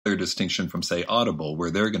clear distinction from, say, Audible,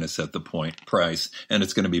 where they're going to set the price, and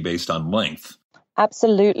it's going to be based on length.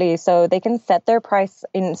 Absolutely. So they can set their price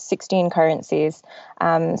in 16 currencies.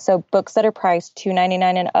 So books that are priced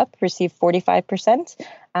 $2.99 and up receive 45%,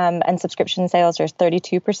 and subscription sales are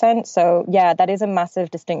 32%. So yeah, that is a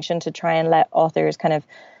massive distinction to try and let authors kind of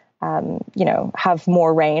have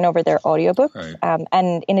more reign over their audiobook. Right.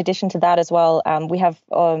 And in addition to that as well, we have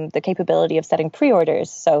the capability of setting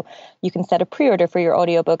pre-orders. So you can set a pre-order for your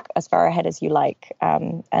audiobook as far ahead as you like.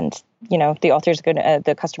 And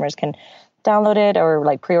the customers can download it or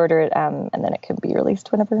like pre-order it, and then it can be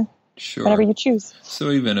released whenever you choose.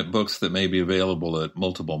 So even at books that may be available at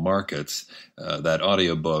multiple markets, that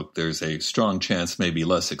audiobook, there's a strong chance may be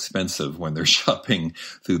less expensive when they're shopping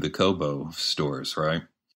through the Kobo stores, right?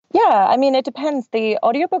 Yeah, I mean, it depends. The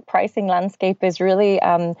audiobook pricing landscape is really,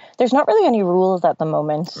 there's not really any rules at the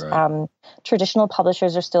moment. Right. Traditional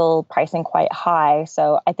publishers are still pricing quite high.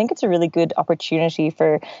 So I think it's a really good opportunity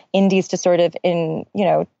for indies to sort of,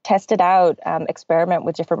 test it out, experiment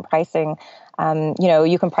with different pricing.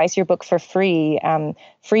 You can price your book for free.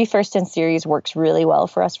 Free first in series works really well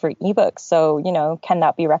for us for ebooks. So, can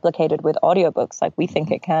that be replicated with audiobooks? Like we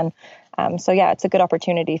think it can. So yeah, it's a good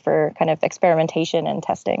opportunity for kind of experimentation and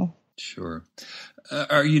testing. Sure.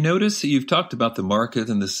 Are you notice you've talked about the market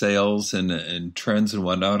and the sales and trends and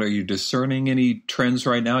whatnot? Are you discerning any trends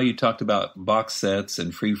right now? You talked about box sets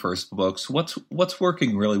and free first books. What's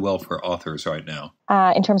working really well for authors right now?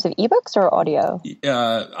 In terms of ebooks or audio?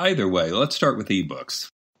 Either way. Let's start with ebooks.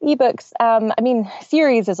 Ebooks,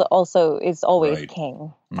 series is always right.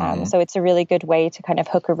 king. Mm-hmm. So it's a really good way to kind of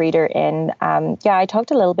hook a reader in. I talked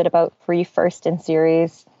a little bit about free first in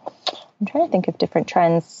series. I'm trying to think of different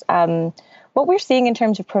trends. What we're seeing in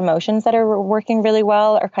terms of promotions that are working really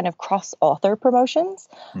well are kind of cross-author promotions.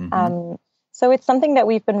 Mm-hmm. So it's something that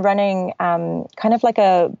we've been running kind of like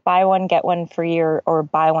a buy one, get one free or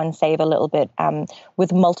buy one, save a little bit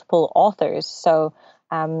with multiple authors. So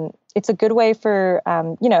it's a good way for,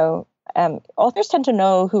 authors tend to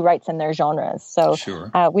know who writes in their genres. So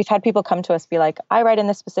sure. We've had people come to us be like, I write in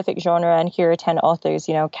this specific genre and here are 10 authors,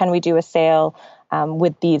 can we do a sale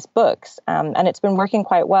with these books? And it's been working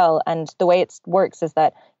quite well. And the way it works is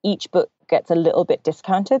that each book gets a little bit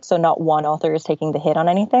discounted. So not one author is taking the hit on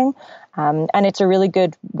anything. And it's a really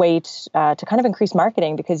good way to kind of increase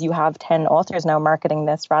marketing because you have 10 authors now marketing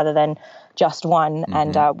this rather than just one.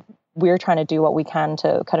 Mm-hmm. And we're trying to do what we can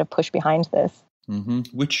to kind of push behind this. Mm-hmm.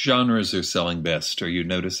 Which genres are selling best? Are you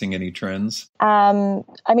noticing any trends?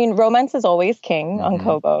 Romance is always king on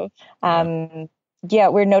Kobo.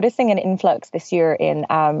 We're noticing an influx this year in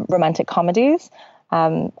romantic comedies.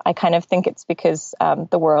 I kind of think it's because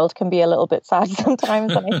the world can be a little bit sad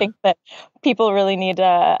sometimes, and I think that people really need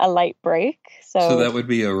a light break. So that would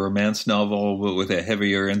be a romance novel with a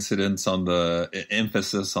heavier incidence on the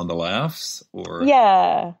emphasis on the laughs, or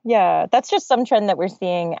yeah, that's just some trend that we're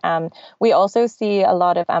seeing. We also see a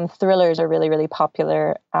lot of thrillers are really, really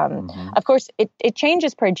popular. Of course, it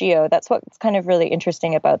changes per geo. That's what's kind of really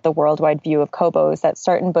interesting about the worldwide view of Kobo is that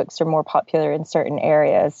certain books are more popular in certain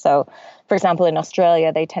areas. So, for example, in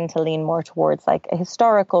Australia, they tend to lean more towards like a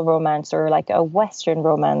historical romance or like a Western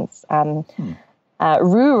romance.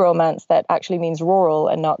 Roo romance that actually means rural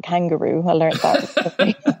and not kangaroo. I learned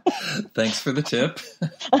that. Thanks for the tip.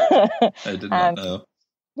 I did not know.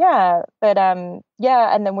 Yeah, but and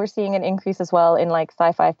then we're seeing an increase as well in like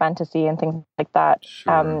sci-fi, fantasy, and things like that.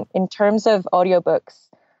 Sure. In terms of audiobooks,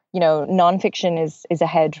 nonfiction is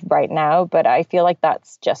ahead right now, but I feel like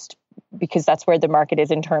that's just because that's where the market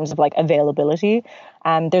is in terms of like availability.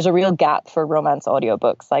 There's a real gap for romance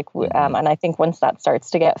audiobooks. And I think once that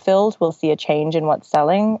starts to get filled, we'll see a change in what's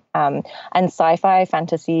selling. And sci-fi,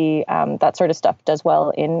 fantasy, that sort of stuff does well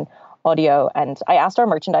in audio. And I asked our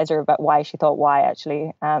merchandiser about why she thought why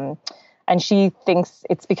actually. And she thinks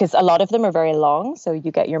it's because a lot of them are very long, so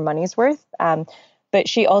you get your money's worth. But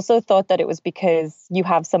she also thought that it was because you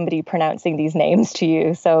have somebody pronouncing these names to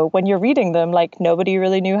you. So when you're reading them, like nobody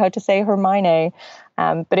really knew how to say Hermione.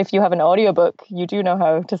 But if you have an audiobook, you do know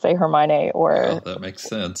how to say Hermione or... that makes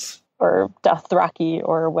sense. Or Dothraki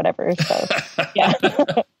or whatever. So, yeah.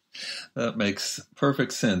 That makes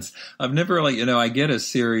perfect sense. I've never I get a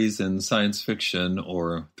series in science fiction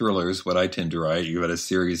or thrillers, what I tend to write. You got a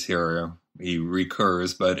series here, he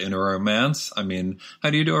recurs, but in a romance, how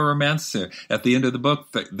do you do a romance? At the end of the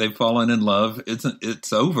book, they've fallen in love.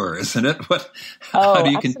 It's over, isn't it? How do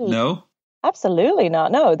you know? Absolutely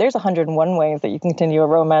not. No, there's 101 ways that you can continue a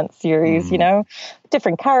romance series,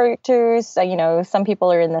 different characters, some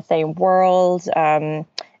people are in the same world.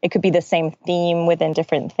 it could be the same theme within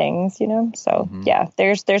different things, So yeah,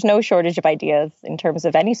 there's no shortage of ideas in terms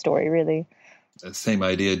of any story, really. Same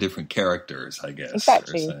idea, different characters, I guess.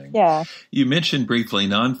 Exactly. Yeah. You mentioned briefly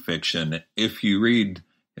nonfiction. If you read,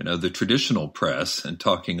 the traditional press and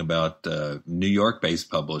talking about New York-based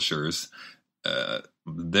publishers,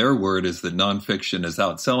 their word is that nonfiction is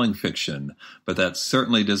outselling fiction, but that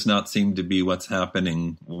certainly does not seem to be what's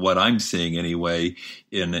happening, what I'm seeing anyway,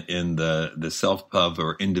 in the self-pub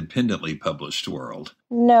or independently published world.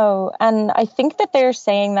 No, and I think that they're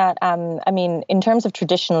saying that, in terms of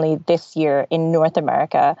traditionally this year in North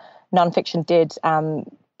America, nonfiction did,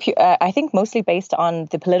 I think mostly based on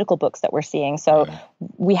the political books that we're seeing. So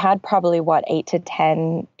we had probably 8 to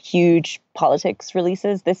 10 huge politics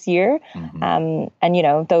releases this year. And,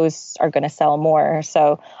 those are going to sell more.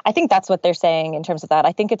 So I think that's what they're saying in terms of that.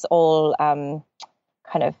 I think it's all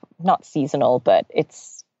kind of not seasonal, but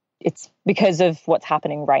it's because of what's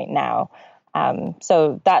happening right now.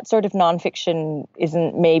 So that sort of nonfiction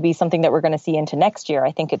isn't maybe something that we're going to see into next year.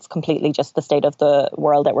 I think it's completely just the state of the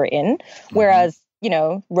world that we're in. Whereas,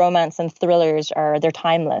 romance and thrillers they're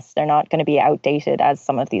timeless. They're not going to be outdated as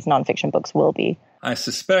some of these nonfiction books will be. I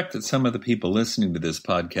suspect that some of the people listening to this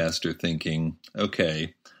podcast are thinking,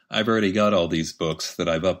 okay, I've already got all these books that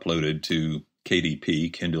I've uploaded to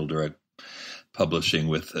KDP, Kindle Direct Publishing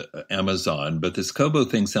with Amazon, but this Kobo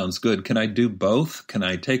thing sounds good. Can I do both? Can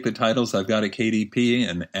I take the titles I've got at KDP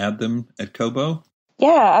and add them at Kobo?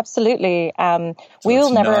 Yeah, absolutely. So we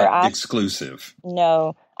will never ask exclusive.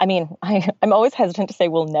 No. I'm always hesitant to say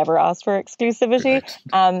we'll never ask for exclusivity,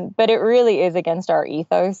 but it really is against our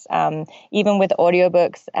ethos. Even with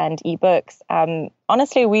audiobooks and ebooks,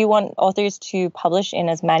 honestly, we want authors to publish in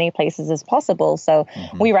as many places as possible. So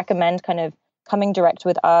we recommend kind of coming direct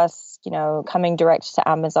with us, coming direct to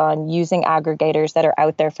Amazon, using aggregators that are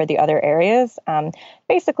out there for the other areas.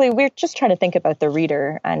 Basically, we're just trying to think about the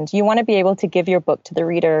reader, and you want to be able to give your book to the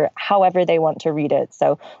reader however they want to read it.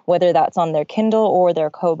 So whether that's on their Kindle or their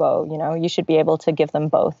Kobo, you should be able to give them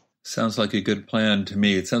both. Sounds like a good plan to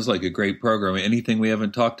me. It sounds like a great program. Anything we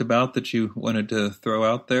haven't talked about that you wanted to throw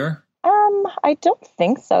out there? I don't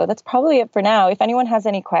think so. That's probably it for now. If anyone has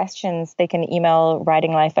any questions, they can email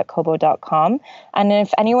writinglife@kobo.com. And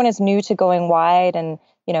if anyone is new to going wide and,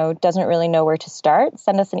 doesn't really know where to start,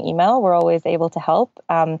 send us an email. We're always able to help.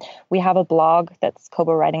 We have a blog that's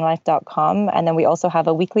kobowritinglife.com. And then we also have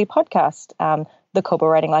a weekly podcast, the Kobo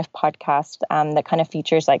Writing Life podcast, that kind of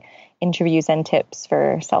features like interviews and tips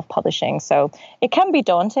for self-publishing. So it can be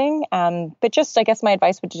daunting, but just, I guess my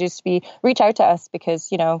advice would just be reach out to us because,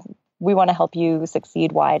 we want to help you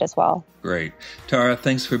succeed wide as well. Great. Tara,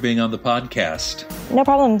 thanks for being on the podcast. No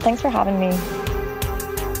problem. Thanks for having me.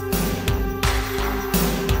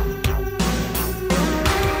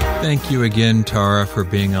 Thank you again, Tara, for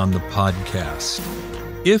being on the podcast.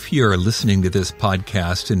 If you're listening to this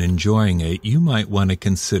podcast and enjoying it, you might want to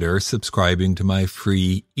consider subscribing to my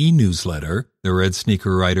free e-newsletter, the Red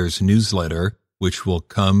Sneaker Writers newsletter, which will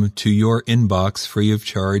come to your inbox free of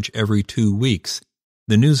charge every 2 weeks.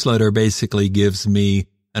 The newsletter basically gives me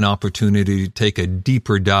an opportunity to take a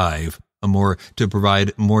deeper dive, to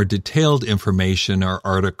provide more detailed information or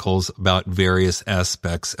articles about various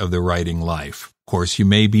aspects of the writing life. Of course, you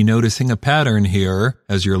may be noticing a pattern here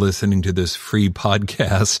as you're listening to this free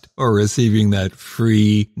podcast or receiving that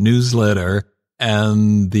free newsletter.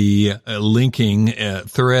 And the linking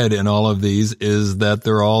thread in all of these is that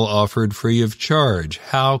they're all offered free of charge.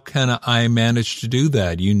 How can I manage to do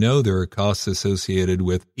that? There are costs associated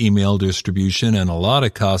with email distribution and a lot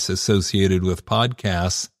of costs associated with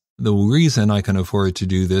podcasts. The reason I can afford to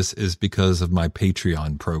do this is because of my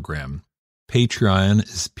Patreon program. Patreon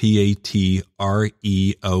is Patreon,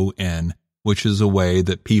 which is a way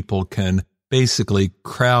that people can basically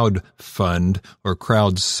crowdfund or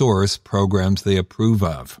crowdsource programs they approve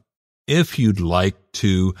of. If you'd like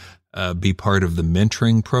to be part of the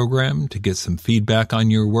mentoring program to get some feedback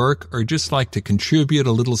on your work, or just like to contribute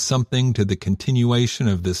a little something to the continuation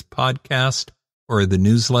of this podcast or the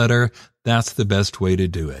newsletter, that's the best way to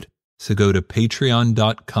do it. So go to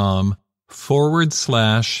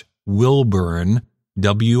patreon.com/Wilbern,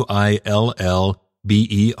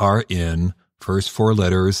 WILLBERN, first 4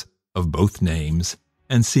 letters of both names,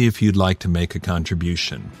 and see if you'd like to make a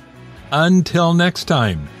contribution. Until next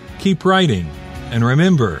time, keep writing, and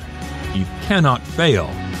remember, you cannot fail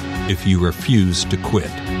if you refuse to quit.